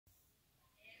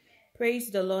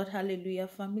Praise the Lord, hallelujah,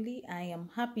 family. I am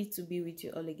happy to be with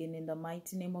you all again in the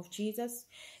mighty name of Jesus.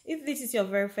 If this is your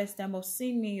very first time of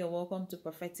seeing me, you're welcome to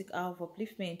Prophetic Hour of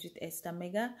Upliftment with Esther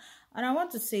Mega. And I want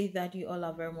to say that you all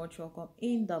are very much welcome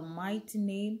in the mighty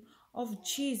name of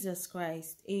Jesus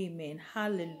Christ. Amen.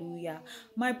 Hallelujah.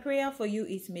 My prayer for you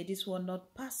is may this word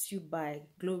not pass you by.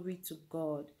 Glory to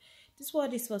God. This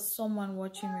word is for someone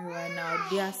watching me right now.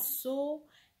 They are so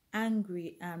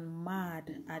angry and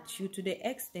mad at you to the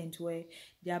extent where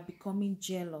they are becoming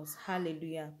jealous.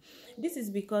 Hallelujah. This is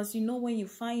because when you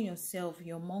find yourself,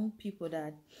 you're among people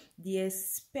that they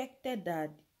expected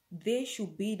that they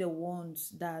should be the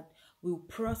ones that will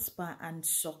prosper and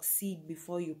succeed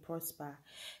before you prosper.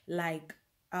 Like,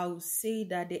 I would say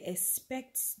that they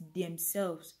expect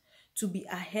themselves to be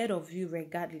ahead of you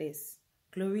regardless.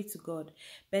 Glory to God.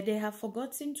 But they have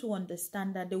forgotten to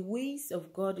understand that the ways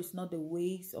of God is not the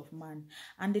ways of man.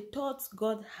 And the thoughts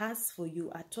God has for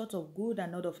you are thoughts of good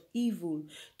and not of evil,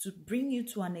 to bring you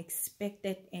to an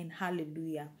expected end.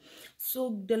 Hallelujah.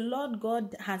 So the Lord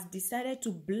God has decided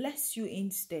to bless you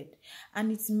instead.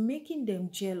 And it's making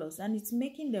them jealous. And it's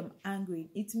making them angry.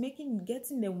 It's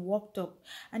getting them worked up.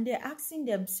 And they're asking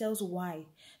themselves why.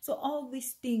 So all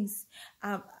these things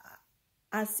are,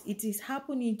 as it is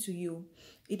happening to you,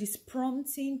 it is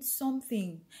prompting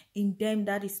something in them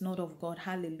that is not of God.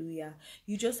 Hallelujah.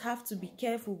 You just have to be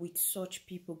careful with such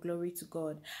people. Glory to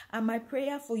God. And my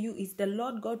prayer for you is the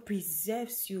Lord God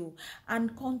preserves you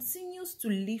and continues to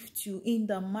lift you in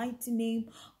the mighty name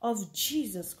of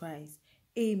Jesus Christ.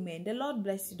 Amen. The Lord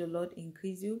bless you. The Lord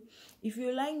increase you. If you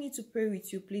would like me to pray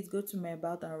with you, please go to my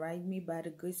about and write me. By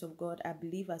the grace of God, I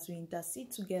believe as we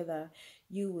intercede together,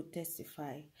 you will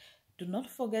testify. Do not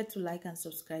forget to like and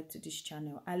subscribe to this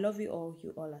channel. I love you all.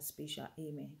 You all are special.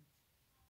 Amen.